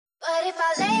if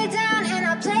I lay down and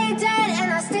I play dead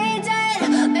and I stay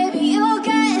dead, maybe you'll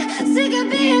get sick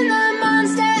of being the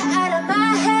monster out of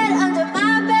my head, under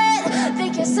my bed.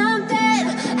 Think you're something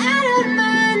out of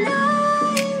my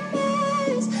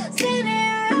nightmares,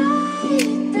 standing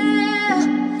right there.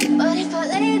 But if I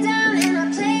lay down and I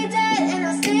play dead and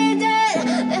I stay dead,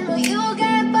 then will you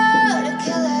get bored of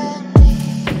killing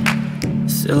me?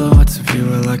 Silhouettes of you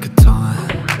are like a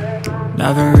taunt.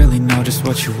 Never really know just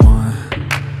what you want.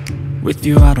 With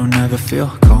you I don't ever feel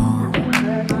calm.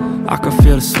 I can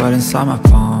feel the sweat inside my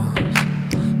palms.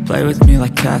 Play with me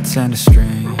like cats and a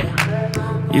string.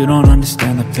 You don't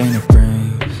understand the pain it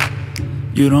brings.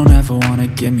 You don't ever wanna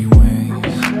give me wings.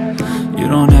 You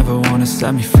don't ever wanna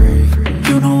set me free.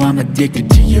 You know I'm addicted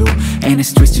to you, and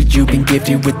it's twisted, you've been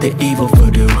gifted with the evil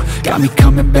voodoo. Got me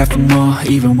coming back for more,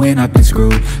 even when I've been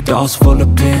screwed. Dolls full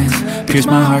of pins, pierce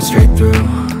my heart straight through.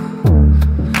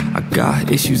 I got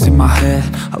issues in my head,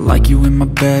 I like you in my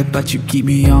bed, but you keep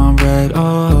me on red.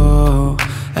 Oh,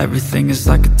 everything is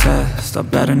like a test, I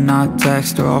better not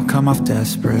text or I'll come off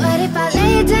desperate. But if I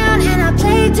lay down and I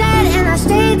play dead and I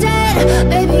stay dead,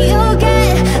 baby you'll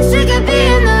get sick of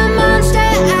being the monster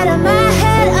out of my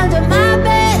head, under my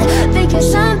bed. Think you're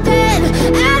something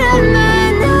out of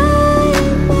my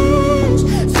nightmares,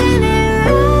 standing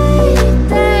right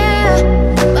there.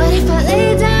 But if I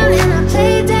lay down and I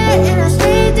play dead and I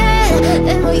stay dead,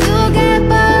 then will you get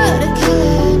bored of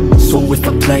killing me? So if I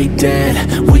play dead,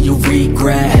 will you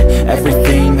regret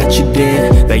everything that you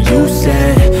did, that you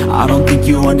said? I don't think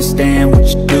you understand what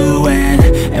you're doing,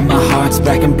 and my heart's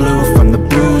black and blue from the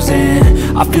bruising.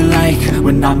 I feel like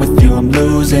when I'm with you I'm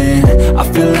losing. I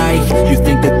feel like you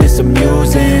think that this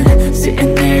amusing,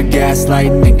 sitting there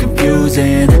gaslighting and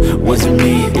confusing. Was it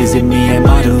me? Is it me? Am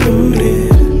I deluded?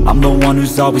 I'm the one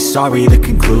who's always sorry, the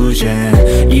conclusion,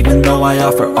 even though I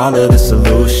offer all of the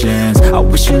solutions. I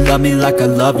wish you loved me like I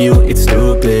love you, it's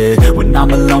stupid. When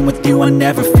I'm alone with you I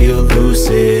never feel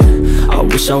lucid. I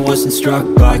wish I wasn't struck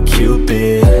by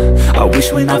Cupid. I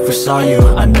wish when I first saw you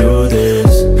I knew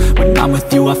this. When I'm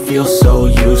with you I feel so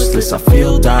useless, I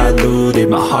feel diluted,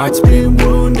 my heart's been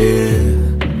wounded.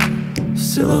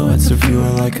 Silhouettes of you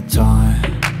are like a taunt.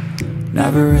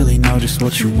 Never really know just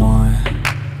what you want.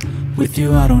 With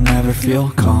you I don't ever feel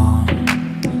calm.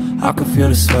 I can feel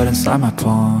the sweat inside my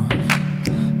palms.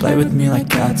 Play with me like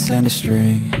cats and a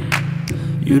string.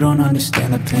 You don't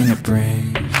understand the pain it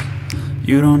brings.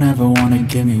 You don't ever wanna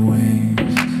give me wings.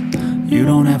 You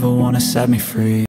don't ever wanna set me free.